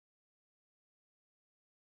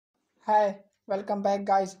Hi, welcome back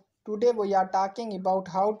guys. Today we are talking about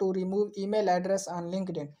how to remove email address on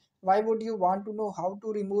LinkedIn. Why would you want to know how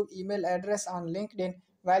to remove email address on LinkedIn?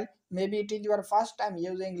 Well, maybe it is your first time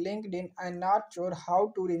using LinkedIn and not sure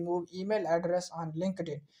how to remove email address on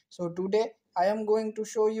LinkedIn. So today I am going to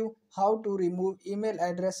show you how to remove email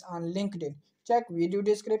address on LinkedIn. Check video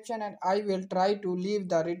description and I will try to leave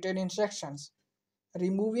the written instructions.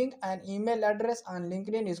 Removing an email address on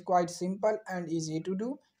LinkedIn is quite simple and easy to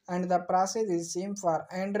do, and the process is same for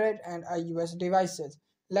Android and iOS devices.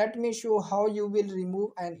 Let me show how you will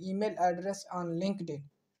remove an email address on LinkedIn.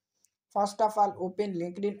 First of all, open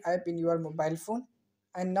LinkedIn app in your mobile phone,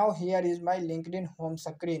 and now here is my LinkedIn home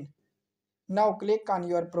screen. Now click on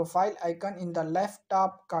your profile icon in the left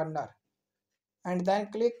top corner, and then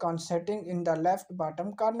click on setting in the left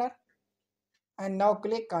bottom corner, and now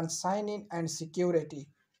click on sign in and security,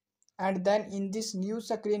 and then in this new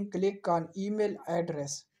screen click on email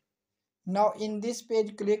address. Now in this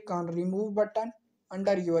page click on remove button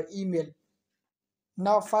under your email.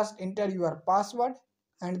 Now first enter your password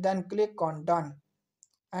and then click on done,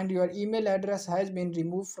 and your email address has been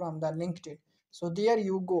removed from the LinkedIn. So there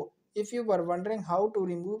you go. If you were wondering how to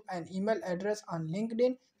remove an email address on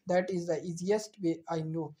LinkedIn, that is the easiest way I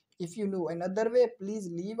know. If you know another way, please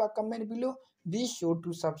leave a comment below. Be sure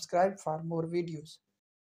to subscribe for more videos.